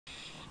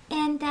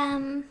And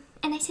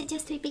I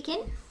suggest we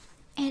begin.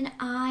 And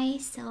I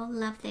so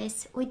love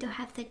this. We do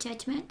have the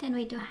Judgment and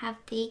we do have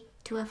the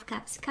Two of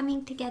Cups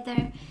coming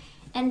together.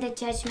 And the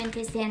Judgment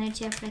is the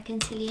energy of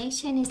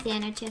reconciliation, is the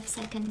energy of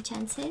second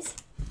chances,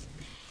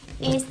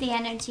 is the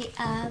energy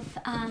of,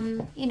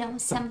 you know,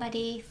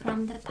 somebody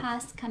from the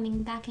past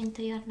coming back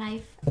into your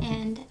life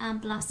and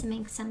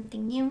blossoming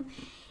something new.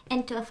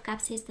 And Two of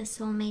Cups is the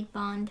soulmate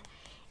bond.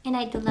 And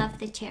I do love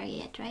the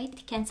Chariot,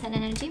 right? Cancer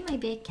energy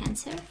might be a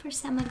Cancer for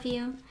some of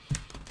you.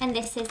 And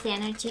this is the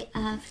energy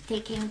of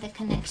taking the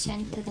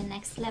connection to the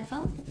next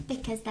level,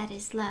 because that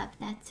is love.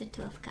 That's the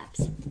Two of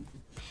Cups.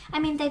 I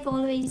mean, they've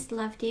always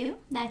loved you.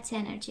 That's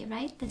energy,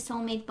 right? The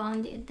soulmate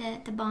bond,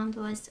 the bond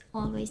was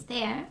always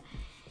there.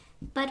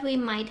 But we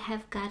might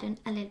have gotten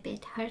a little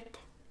bit hurt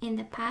in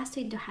the past.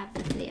 We do have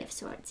the Three of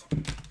Swords.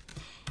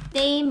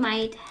 They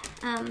might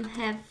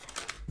have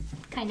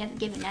kind of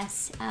given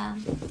us a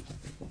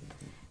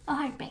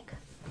heartbreak,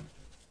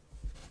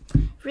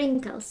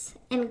 wrinkles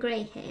and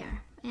gray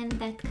hair, and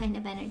that kind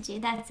of energy.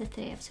 That's the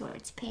Three of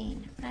Swords,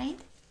 pain, right?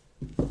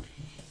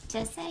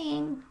 Just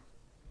saying.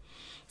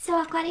 So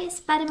Aquarius,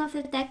 bottom of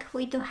the deck,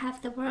 we do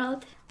have the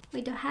World,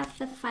 we do have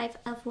the Five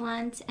of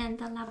Wands and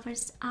the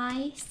Lovers.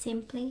 I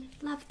simply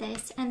love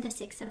this, and the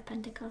Six of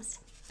Pentacles.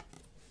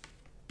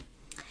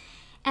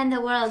 And the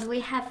World,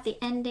 we have the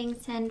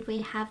endings and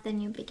we have the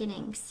new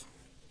beginnings.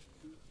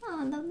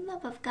 Oh, the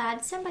love of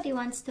God. Somebody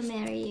wants to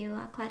marry you,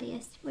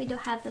 Aquarius. We do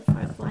have the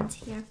Four of Wands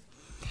here.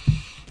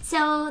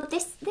 So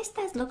this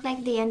does look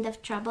like the end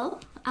of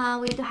trouble.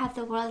 We do have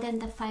the World and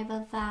the Five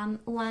of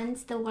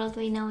Wands. The World,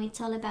 we know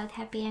it's all about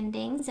happy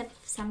endings of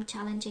some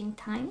challenging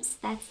times.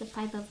 That's the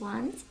Five of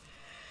Wands.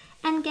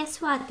 And guess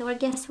what? Or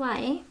guess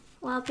why?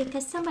 Well,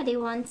 because somebody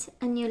wants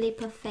a new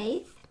leap of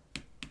faith.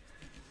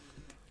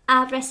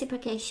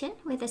 Reciprocation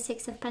with the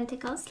Six of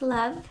Pentacles.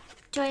 Love,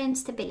 joy and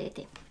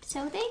stability.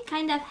 So they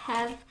kind of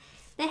have,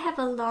 they have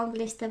a long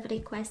list of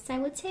requests, I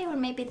would say, or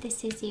maybe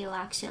this is you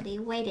actually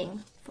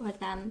waiting for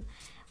them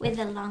with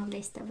a long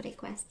list of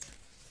requests.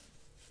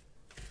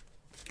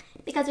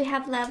 Because we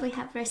have love, we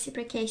have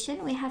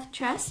reciprocation, we have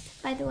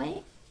trust, by the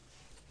way.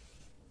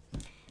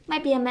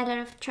 Might be a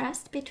matter of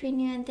trust between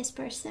you and this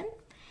person.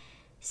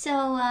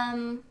 So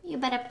you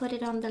better put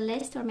it on the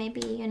list, or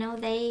maybe, you know,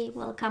 they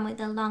will come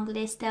with a long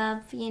list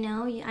of, you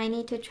know, I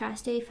need to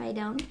trust you if I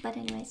don't. But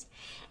anyways,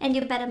 and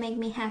you better make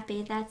me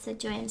happy. That's a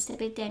joy and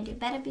stability. And you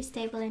better be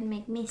stable and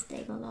make me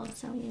stable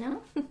also, you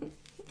know.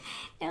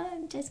 No,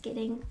 I'm just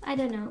kidding. I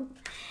don't know.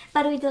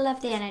 But we do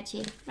love the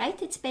energy,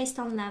 right? It's based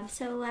on love.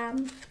 So,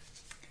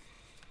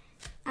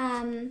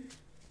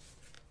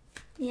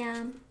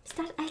 yeah.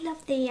 I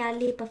love the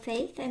leap of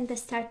faith and the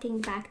starting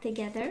back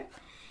together.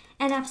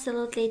 And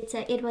absolutely,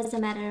 it was a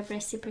matter of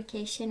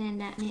reciprocation,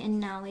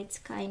 and now it's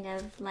kind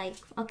of like,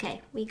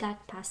 okay, we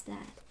got past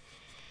that.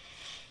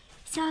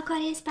 So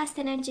Aquarius, past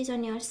energies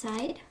on your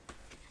side,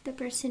 the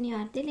person you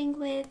are dealing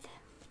with,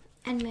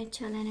 and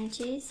mutual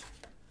energies.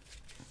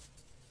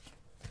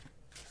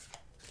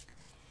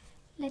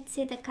 Let's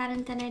see the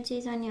current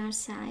energies on your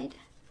side,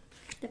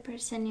 the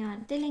person you are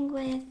dealing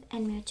with,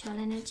 and mutual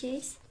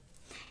energies.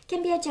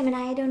 Can be a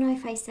Gemini. I don't know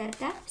if I said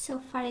that. So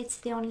far, it's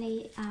the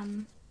only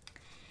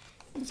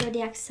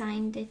zodiac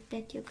sign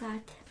that you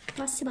got.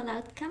 Possible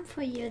outcome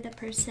for you, the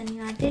person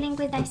you are dealing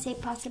with. I say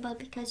possible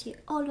because you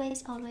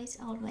always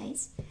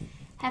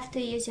have to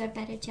use your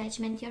better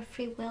judgment, your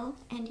free will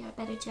and your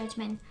better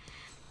judgment.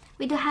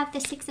 We do have the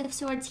Six of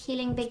Swords,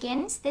 healing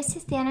begins. This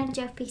is the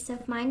energy of peace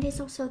of mind. It's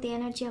also the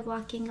energy of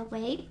walking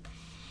away,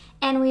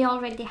 and we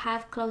already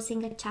have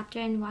closing a chapter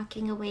and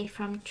walking away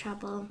from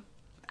trouble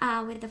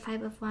with the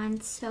Five of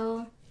Wands.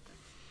 So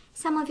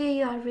some of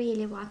you are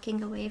really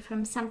walking away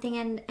from something,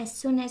 and as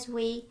soon as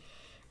we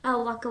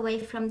walk away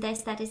from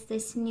this, that is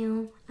this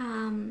new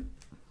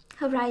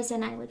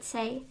horizon, I would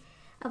say,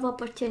 of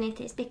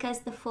opportunities, because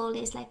the Fool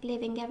is like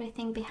leaving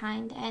everything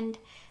behind, and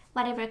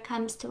whatever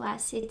comes to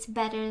us, it's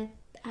better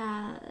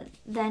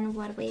than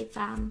what we've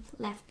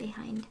left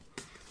behind.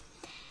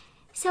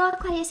 So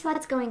Aquarius,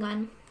 what's going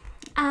on?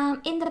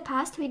 In the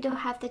past, we do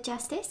have the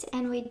Justice,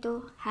 and we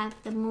do have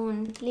the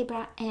Moon,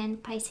 Libra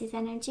and Pisces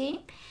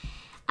energy.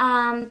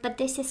 But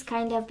this is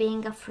kind of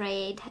being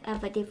afraid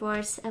of a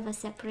divorce, of a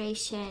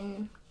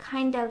separation,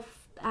 kind of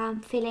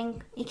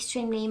feeling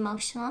extremely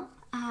emotional,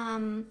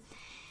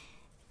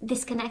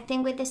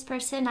 disconnecting with this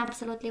person.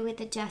 Absolutely, with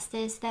the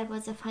Justice, that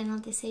was a final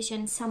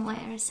decision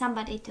somewhere.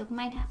 Somebody took,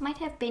 might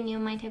have been you,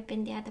 might have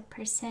been the other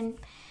person.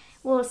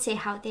 We'll see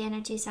how the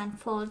energies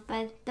unfold,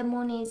 but the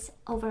Moon is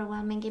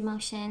overwhelming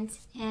emotions,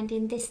 and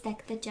in this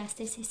deck, the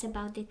Justice is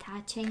about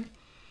detaching.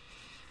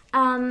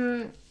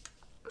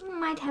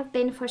 Might have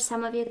been for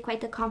some of you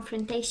quite a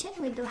confrontation.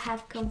 We do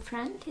have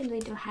confront and we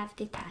do have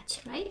detach,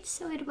 right?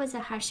 So it was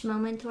a harsh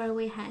moment where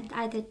we had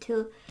either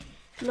to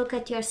look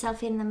at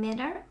yourself in the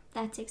mirror.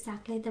 That's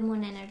exactly the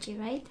Moon energy,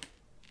 right?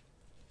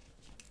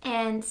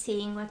 And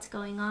seeing what's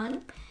going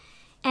on.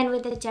 And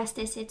with the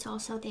Justice, it's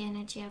also the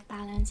energy of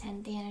balance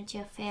and the energy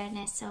of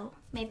fairness. So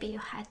maybe you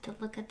had to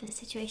look at the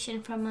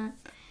situation from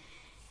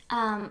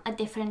a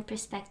different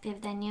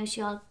perspective than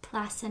usual,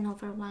 plus an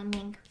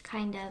overwhelming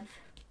kind of,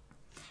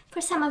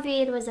 for some of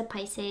you it was a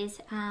Pisces,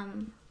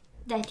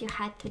 that you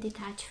had to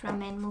detach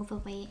from and move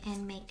away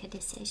and make a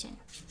decision.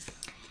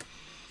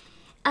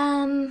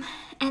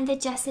 And the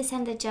Justice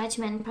and the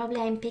Judgment,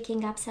 probably I'm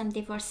picking up some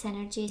divorce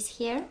energies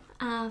here.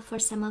 For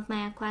some of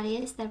my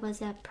Aquarius, there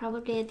was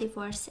probably a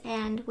divorce,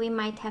 and we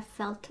might have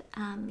felt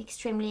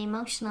extremely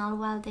emotional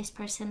while this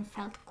person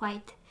felt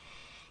quite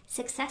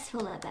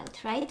successful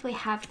about, right? We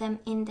have them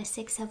in the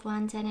Six of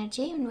Wands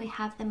energy, and we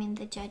have them in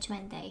the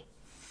Judgment Day.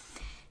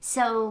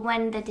 So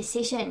when the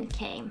decision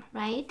came,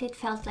 right, it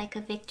felt like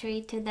a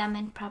victory to them,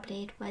 and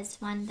probably it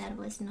was one that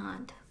was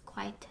not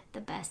quite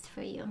the best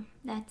for you.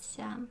 That's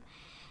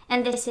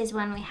and this is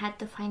when we had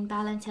to find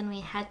balance, and we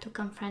had to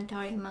confront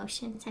our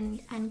emotions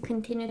and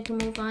continue to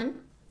move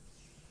on.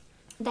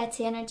 That's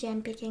the energy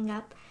I'm picking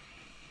up.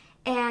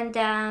 And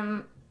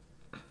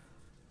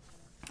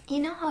you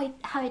know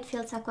how it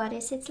feels,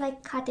 Aquarius? It's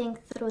like cutting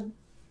through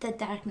the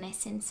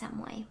darkness in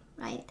some way,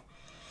 right?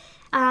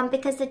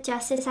 Because the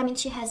Justice, I mean,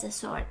 she has a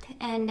sword,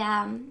 and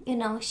you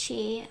know,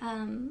 she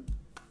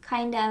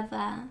kind of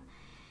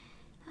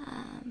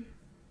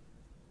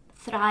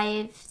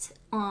thrives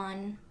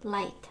on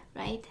light,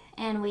 right?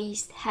 And we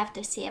have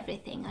to see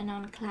everything, and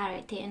on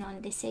clarity, and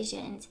on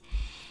decisions,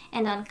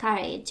 and on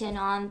courage, and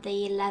on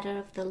the letter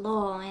of the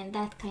law, and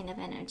that kind of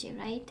energy,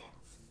 right?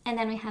 And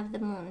then we have the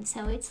Moon,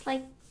 so it's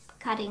like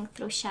cutting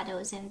through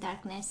shadows and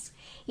darkness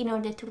in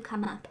order to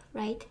come up,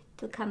 right?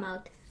 To come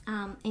out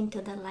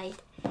into the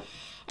light.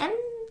 And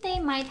they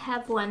might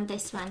have won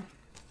this one.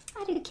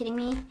 Are you kidding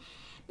me?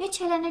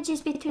 Mutual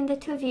energies between the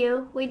two of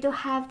you. We do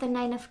have the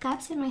Nine of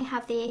Cups, and we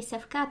have the Ace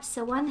of Cups.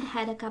 So one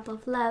had a cup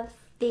of love,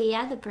 the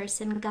other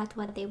person got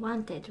what they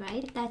wanted,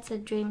 right? That's a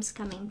dreams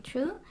coming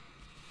true.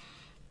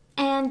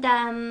 And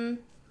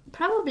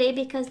probably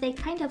because they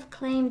kind of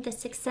claimed the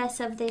success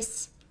of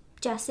this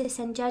Justice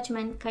and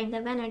Judgment kind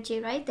of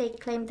energy, right? They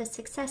claimed the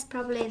success.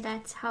 Probably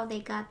that's how they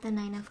got the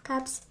Nine of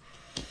Cups.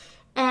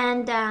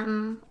 And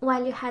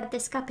while you had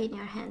this cup in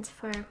your hands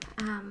for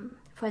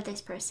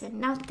this person.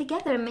 Now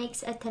together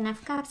makes a Ten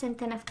of Cups, and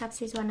Ten of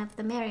Cups is one of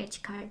the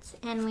marriage cards.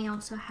 And we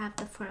also have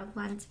the Four of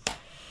Wands.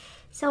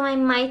 So I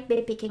might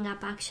be picking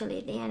up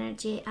actually the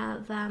energy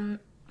of an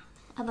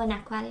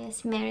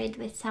Aquarius married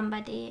with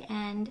somebody,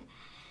 and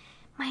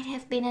might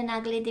have been an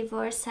ugly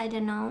divorce, I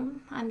don't know,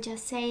 I'm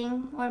just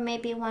saying. Or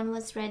maybe one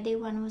was ready,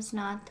 one was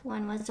not,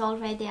 one was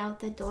already out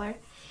the door.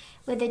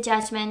 With the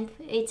Judgment,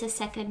 it's a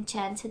second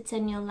chance, it's a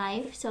new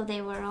life, so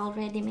they were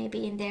already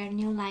maybe in their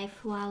new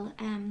life, while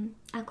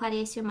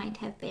Aquarius, you might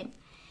have been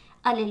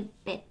a little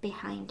bit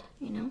behind,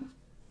 you know.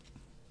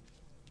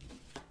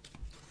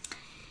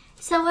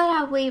 So where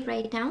are we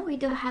right now? We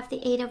do have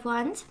the Eight of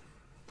Wands,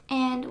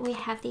 and we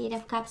have the Eight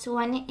of Cups.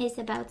 One is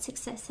about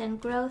success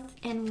and growth,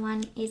 and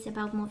one is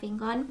about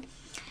moving on.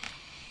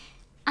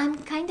 I'm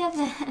kind of,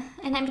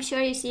 and I'm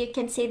sure you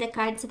can see the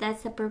cards,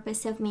 that's the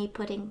purpose of me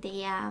putting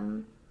the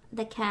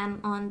cam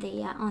on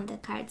the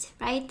cards,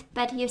 right?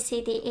 But you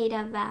see the Eight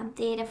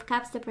of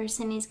Cups, the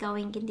person is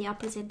going in the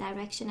opposite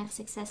direction of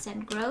success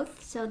and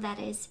growth, so that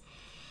is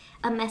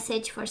a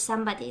message for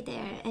somebody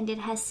there, and it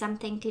has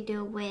something to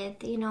do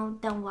with, you know,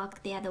 don't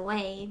walk the other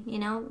way, you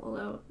know,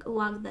 or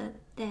walk the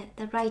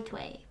right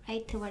way,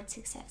 right, towards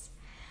success.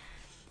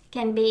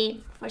 Can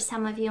be, for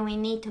some of you, we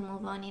need to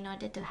move on in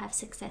order to have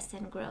success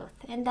and growth,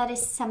 and that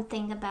is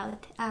something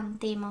about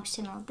the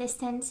emotional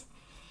distance.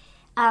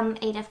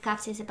 Eight of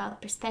Cups is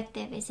about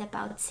perspective, is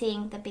about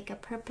seeing the bigger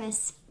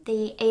purpose.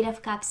 The Eight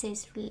of Cups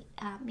is, you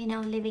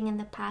know, living in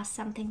the past,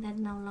 something that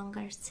no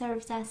longer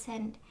serves us,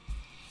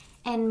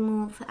 and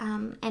move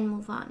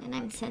on. And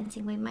I'm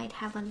sensing we might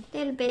have a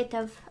little bit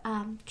of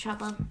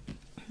trouble.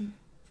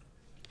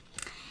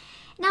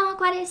 Now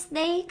Aquarius,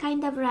 they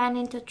kind of ran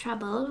into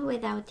trouble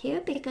without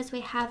you, because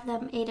we have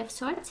them Eight of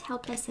Swords,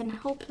 helpless and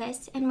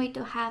hopeless, and we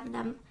do have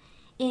them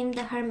in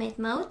the Hermit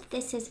mode.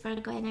 This is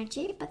Virgo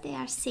energy, but they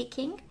are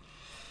seeking.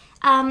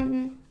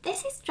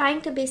 This is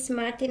trying to be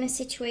smart in a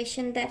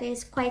situation that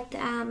is quite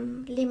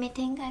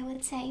limiting, I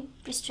would say,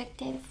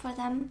 restrictive for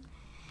them.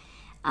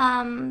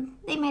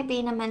 They may be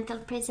in a mental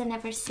prison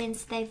ever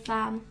since they've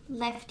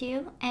left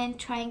you, and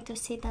trying to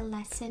see the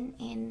lesson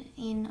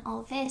in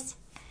all this.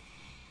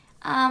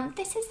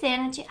 This is the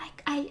energy.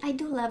 I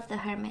do love the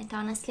Hermit,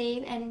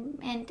 honestly,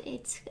 and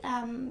it's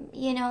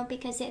you know,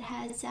 because it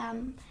has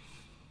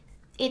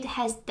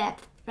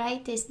depth,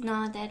 right? It's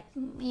not that,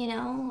 you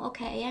know,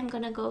 okay, I'm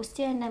gonna ghost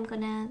you and I'm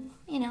gonna,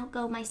 you know,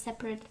 go my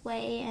separate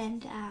way,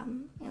 and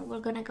we're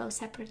gonna go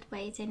separate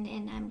ways, and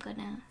I'm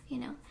gonna, you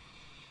know,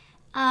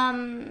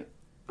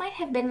 might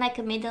have been like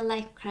a middle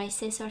life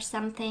crisis or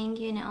something,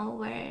 you know,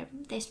 where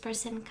this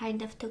person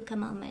kind of took a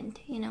moment,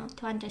 you know,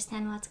 to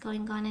understand what's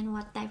going on and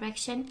what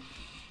direction.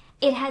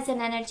 It has an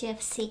energy of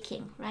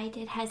seeking, right?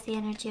 It has the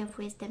energy of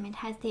wisdom. It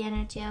has the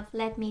energy of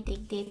let me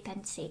dig deep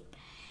and see.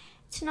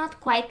 It's not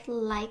quite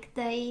like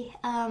the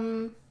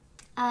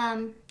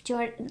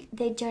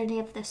journey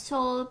of the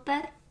soul,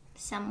 but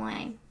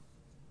somehow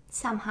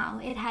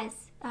it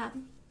has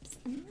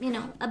you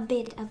know, a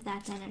bit of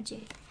that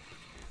energy.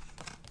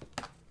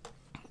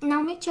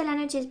 Now, mutual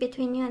energies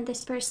between you and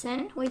this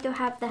person, we do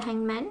have the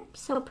Hangman,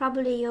 so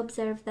probably you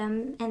observe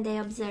them and they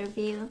observe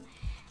you.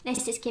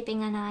 This is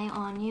keeping an eye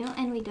on you.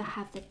 And we do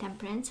have the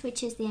Temperance,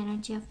 which is the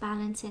energy of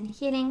balance and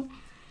healing.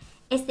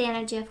 It's the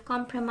energy of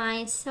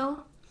compromise.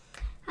 So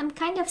I'm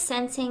kind of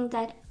sensing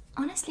that,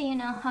 honestly, you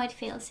know how it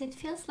feels. It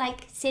feels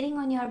like sitting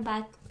on your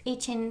butt,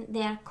 each in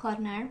their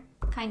corner,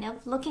 kind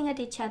of looking at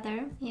each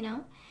other, you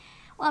know.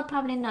 Well,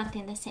 probably not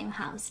in the same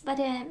house, but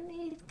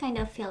it kind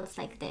of feels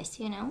like this,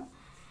 you know.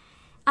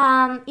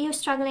 You're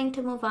struggling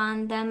to move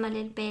on, them a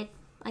little bit,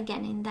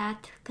 again, in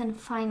that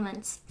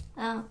confined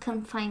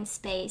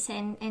space,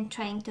 and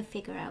trying to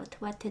figure out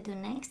what to do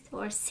next,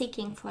 or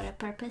seeking for a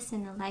purpose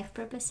and a life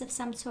purpose of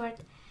some sort,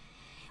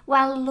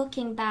 while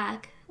looking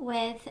back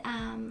with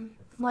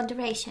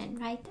moderation,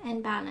 right,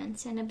 and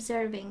balance, and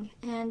observing.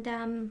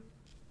 And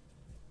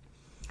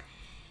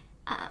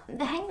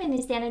the Hangman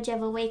is the energy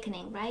of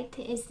awakening, right?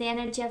 It's the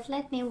energy of,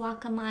 let me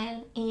walk a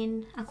mile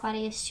in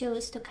Aquarius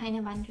shoes to kind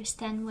of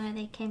understand where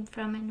they came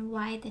from and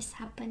why this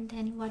happened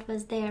and what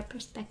was their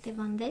perspective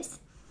on this.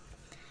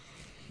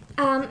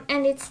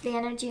 And it's the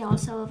energy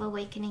also of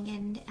awakening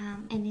and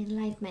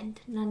enlightenment,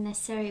 not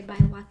necessarily by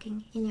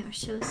walking in your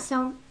shoes.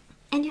 So,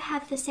 and you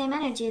have the same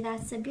energy.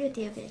 That's the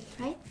beauty of it,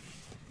 right?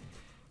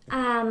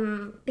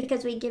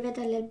 Because we give it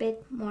a little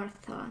bit more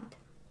thought.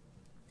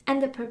 And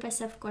the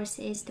purpose, of course,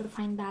 is to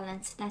find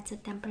balance. That's a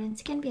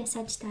Temperance. It can be a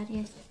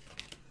Sagittarius.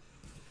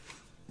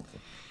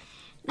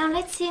 Now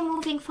let's see,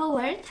 moving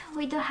forward,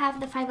 we do have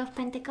the Five of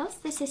Pentacles.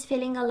 This is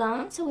feeling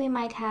alone, so we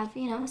might have,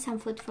 you know, some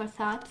food for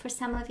thought. For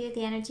some of you,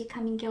 the energy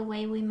coming your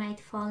way, we might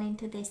fall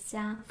into this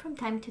from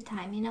time to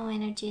time, you know,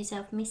 energies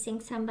of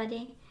missing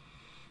somebody,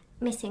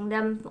 missing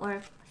them,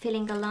 or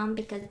feeling alone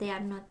because they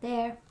are not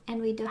there. And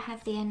we do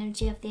have the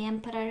energy of the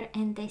Emperor,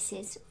 and this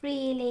is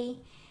really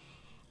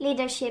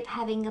leadership,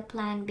 having a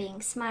plan,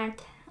 being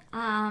smart,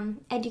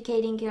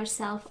 educating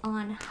yourself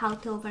on how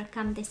to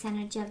overcome this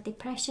energy of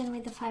depression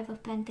with the Five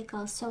of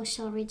Pentacles,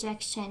 social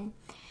rejection,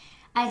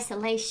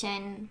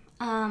 isolation,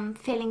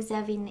 feelings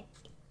of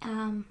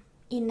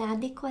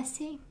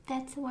inadequacy.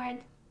 That's the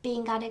word,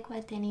 being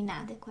adequate and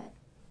inadequate.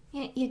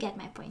 You get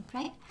my point,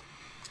 right?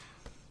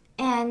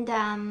 And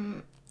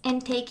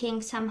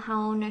taking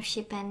somehow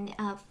ownership and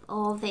of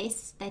all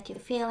this that you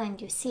feel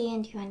and you see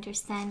and you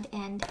understand,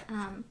 and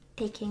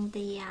taking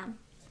the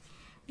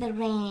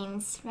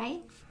reins,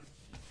 right?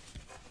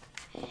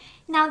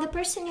 Now, the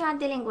person you are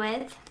dealing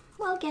with,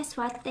 well, guess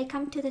what? They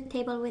come to the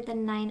table with the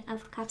Nine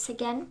of Cups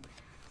again.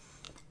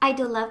 I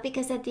do love,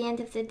 because at the end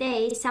of the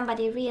day,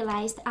 somebody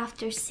realized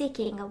after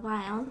seeking a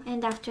while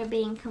and after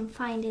being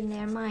confined in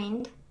their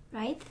mind,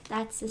 right?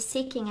 That's the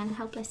seeking and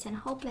helpless and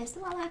hopeless.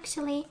 Well,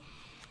 actually,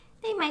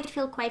 they might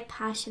feel quite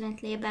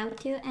passionately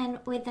about you, and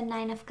with the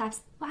Nine of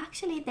Cups, well,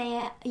 actually,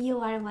 you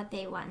are what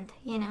they want,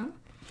 you know.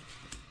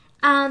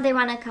 They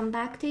want to come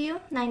back to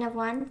you. Nine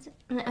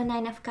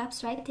of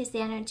Cups, right, is the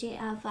energy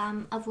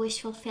of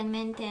wish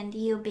fulfillment and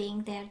you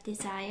being their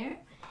desire.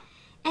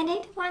 And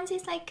Eight of Wands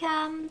is like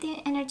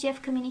the energy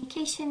of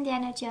communication, the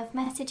energy of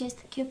messages,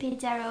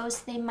 Cupid's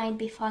arrows. They might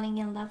be falling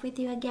in love with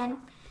you again.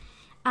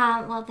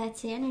 Well,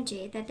 that's the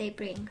energy that they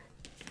bring.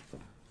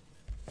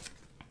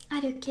 Are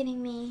you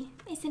kidding me?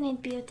 Isn't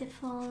it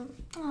beautiful?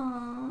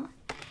 Aww.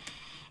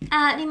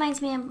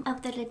 Reminds me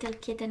of the little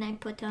kitten I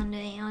put on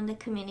the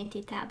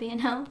community tab, you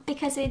know,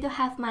 because we do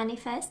have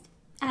manifest.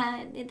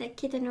 The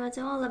kitten was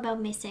all about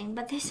missing,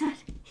 but this one,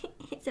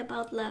 it's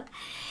about love.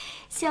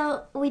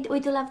 So we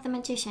do love the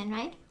Magician,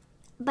 right?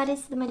 But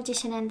it's the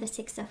Magician and the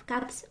Six of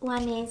Cups.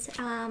 One is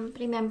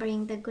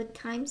remembering the good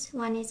times.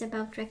 One is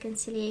about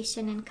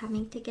reconciliation and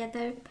coming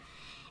together.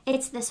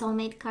 It's the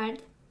Soulmate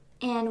card.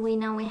 And we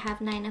know we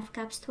have Nine of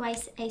Cups,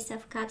 twice Ace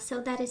of Cups.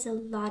 So that is a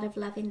lot of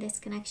love in this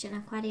connection,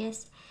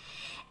 Aquarius.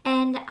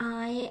 And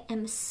I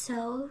am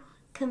so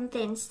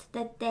convinced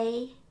that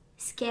they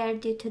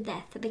scared you to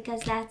death,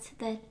 because that's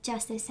the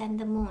Justice and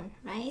the Moon,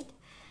 right?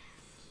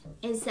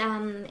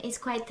 Is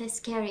quite a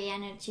scary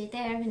energy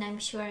there, and I'm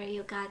sure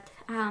you got,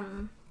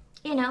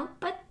 you know,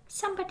 but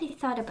somebody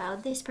thought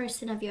about this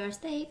person of yours.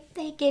 They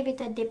gave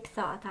it a deep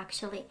thought,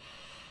 actually.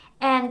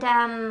 And,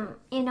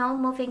 you know,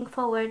 moving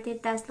forward,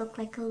 it does look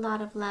like a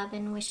lot of love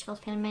and wish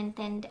fulfillment,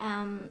 and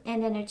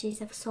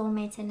energies of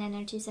soulmates and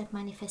energies of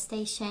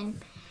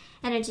manifestation.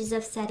 Energies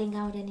of setting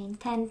out an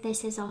intent.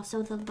 This is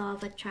also the law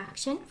of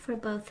attraction for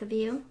both of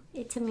you.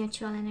 It's a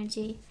mutual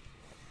energy.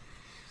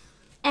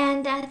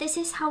 And this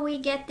is how we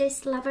get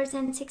this Lovers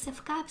and Six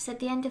of Cups.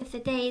 At the end of the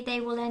day,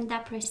 they will end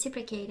up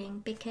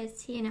reciprocating,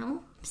 because, you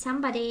know,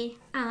 somebody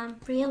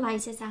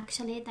realizes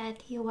actually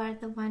that you are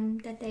the one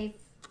that they've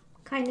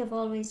kind of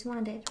always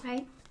wanted,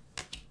 right?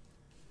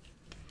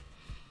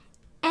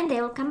 And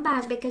they will come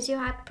back, because you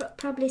are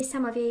probably,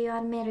 some of you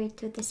are married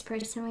to this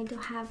person. We do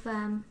have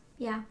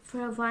yeah,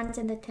 Four of Wands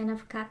and the Ten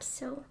of Cups.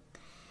 So,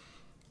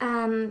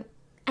 and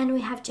we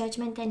have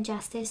Judgment and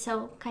Justice.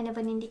 So, kind of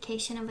an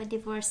indication of a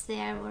divorce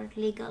there, or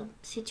legal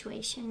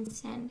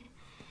situations. And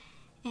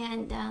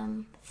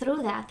And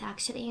through that,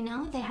 actually, you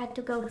know, they had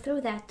to go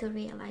through that to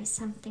realize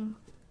something.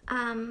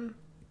 And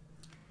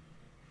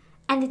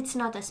it's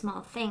not a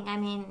small thing. I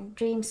mean,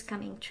 dreams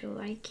coming true,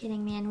 are you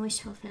kidding me? And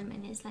wish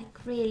fulfillment is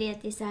like really a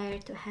desire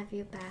to have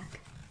you back.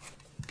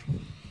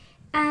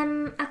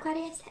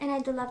 Aquarius, and I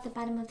do love the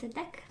bottom of the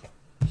deck.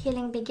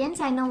 Healing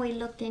begins. I know we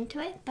looked into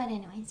it, but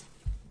anyways,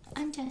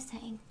 I'm just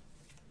saying.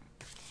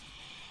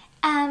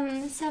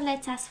 So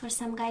let's ask for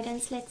some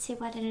guidance. Let's see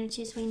what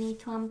energies we need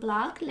to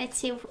unblock. Let's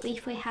see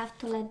if we have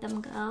to let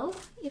them go,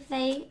 if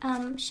they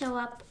show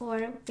up,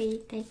 or we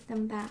take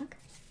them back.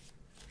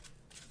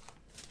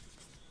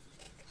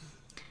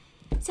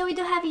 So we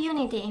do have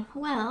unity.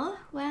 Well.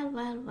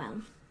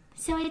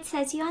 So it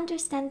says you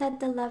understand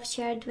that the love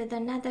shared with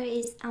another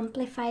is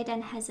amplified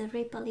and has a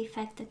ripple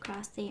effect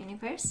across the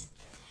universe.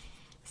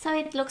 So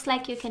it looks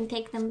like you can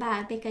take them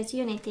back, because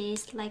unity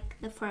is like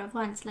the Four of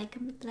Wands, like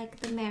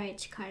the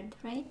marriage card,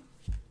 right?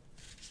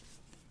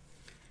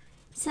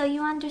 So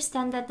you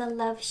understand that the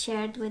love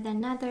shared with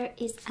another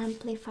is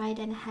amplified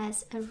and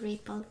has a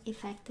ripple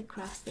effect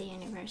across the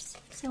universe.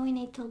 So we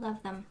need to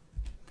love them.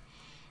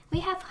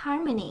 We have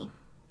harmony.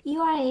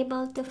 You are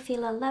able to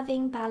feel a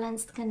loving,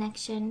 balanced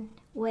connection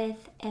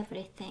with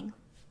everything.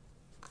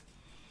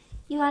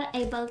 You are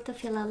able to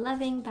feel a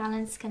loving,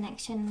 balanced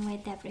connection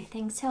with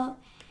everything. So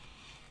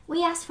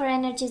we ask for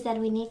energies that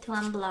we need to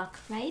unblock,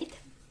 right?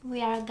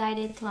 We are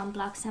guided to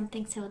unblock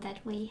something so that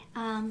we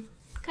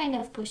kind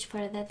of push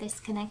further this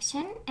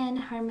connection, and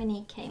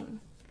harmony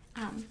came.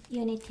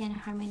 Unity and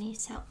harmony.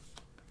 So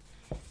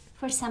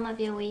for some of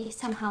you, we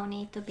somehow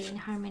need to be in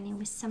harmony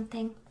with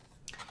something.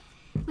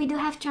 We do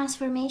have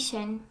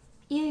transformation.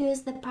 You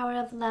use the power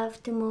of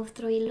love to move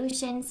through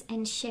illusions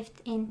and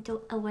shift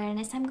into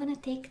awareness. I'm going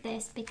to take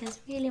this because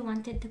I really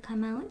wanted to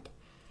come out.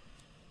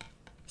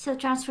 So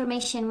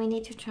transformation, we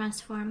need to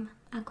transform,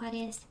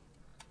 Aquarius.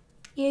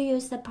 You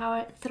use the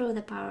power, through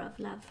the power of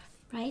love,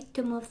 right?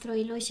 To move through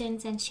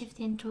illusions and shift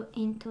into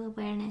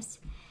awareness.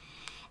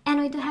 And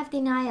we do have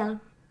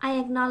denial. I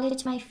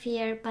acknowledge my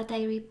fear, but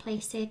I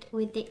replace it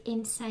with the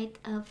insight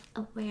of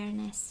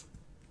awareness.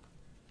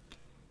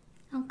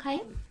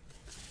 Okay?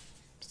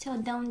 So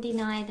don't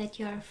deny that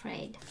you're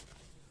afraid.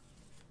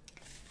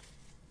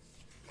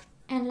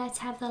 And let's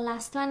have the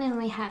last one, and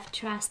we have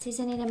trust.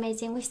 Isn't it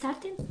amazing? We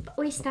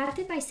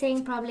started by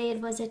saying probably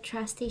it was a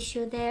trust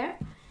issue there,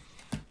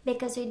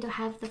 because we do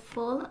have the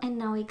Fool, and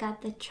now we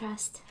got the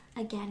trust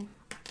again.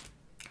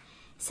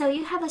 So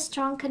you have a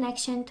strong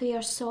connection to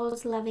your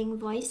soul's loving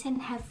voice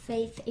and have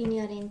faith in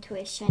your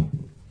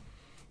intuition.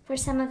 For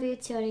some of you,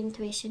 it's your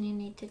intuition you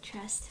need to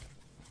trust.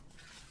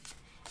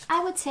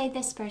 I would say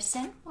this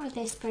person, or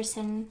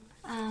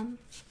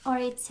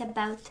it's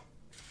about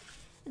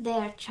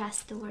their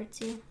trust towards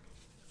you.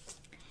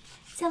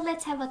 So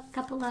let's have a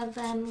couple of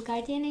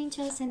guardian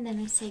angels, and then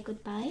we say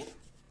goodbye.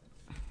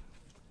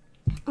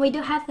 We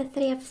do have the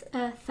Three of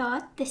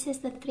Thought. This is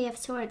the Three of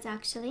Swords,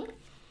 actually.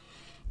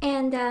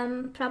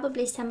 And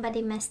probably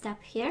somebody messed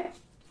up here.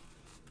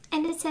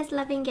 And it says,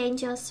 loving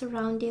angels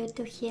surround you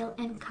to heal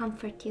and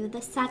comfort you.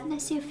 The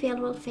sadness you feel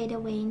will fade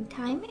away in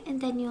time, and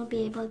then you'll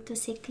be able to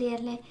see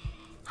clearly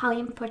how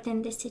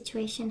important this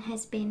situation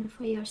has been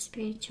for your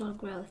spiritual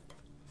growth.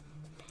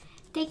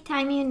 Take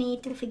time you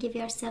need to forgive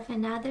yourself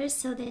and others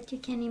so that you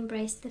can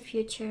embrace the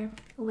future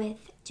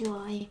with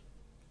joy.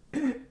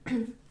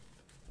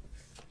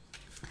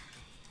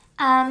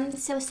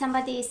 So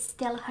somebody is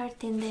still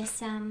hurt in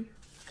this,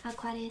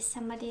 Aquarius.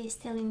 Somebody is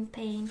still in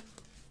pain.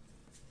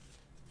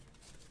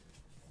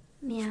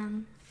 Yeah.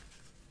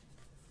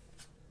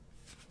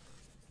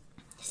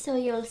 So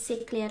you'll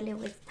see clearly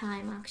with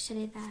time,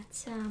 actually.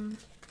 That's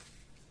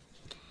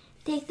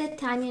take the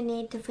time you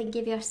need to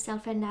forgive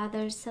yourself and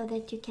others so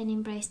that you can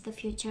embrace the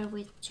future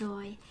with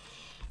joy.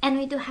 And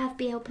we do have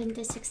be open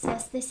to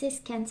success. This is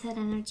Cancer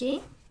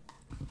energy,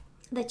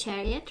 the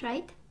Chariot,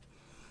 right?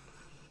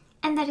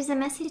 And there is a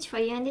message for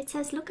you, and it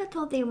says, look at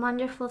all the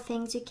wonderful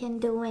things you can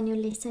do when you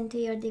listen to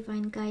your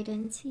divine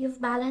guidance.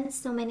 You've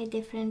balanced so many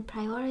different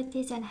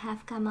priorities and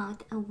have come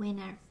out a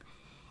winner.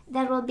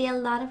 There will be a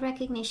lot of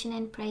recognition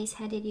and praise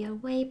headed your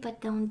way,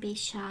 but don't be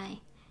shy.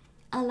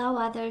 Allow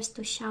others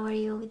to shower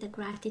you with the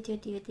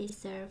gratitude you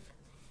deserve.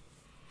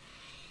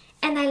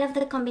 And I love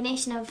the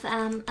combination of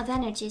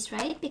energies,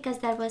 right? Because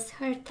there was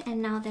hurt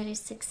and now there is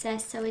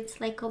success. So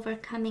it's like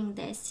overcoming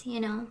this, you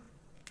know.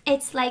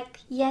 It's like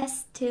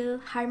yes to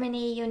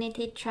harmony,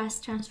 unity,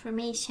 trust,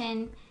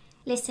 transformation,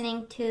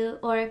 listening to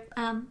or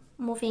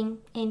moving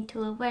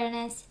into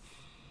awareness.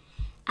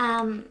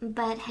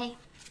 But hey,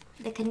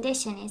 the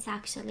condition is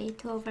actually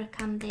to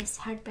overcome this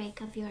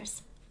heartbreak of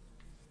yours.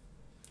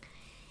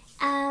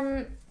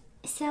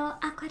 So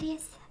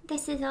Aquarius,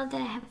 this is all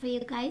that I have for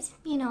you guys.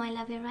 You know I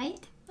love you, right?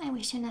 I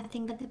wish you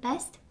nothing but the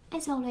best.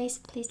 As always,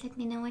 please let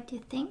me know what you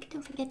think.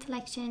 Don't forget to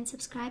like, share, and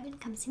subscribe, and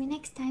come see me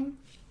next time.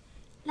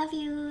 Love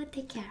you.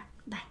 Take care.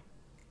 Bye.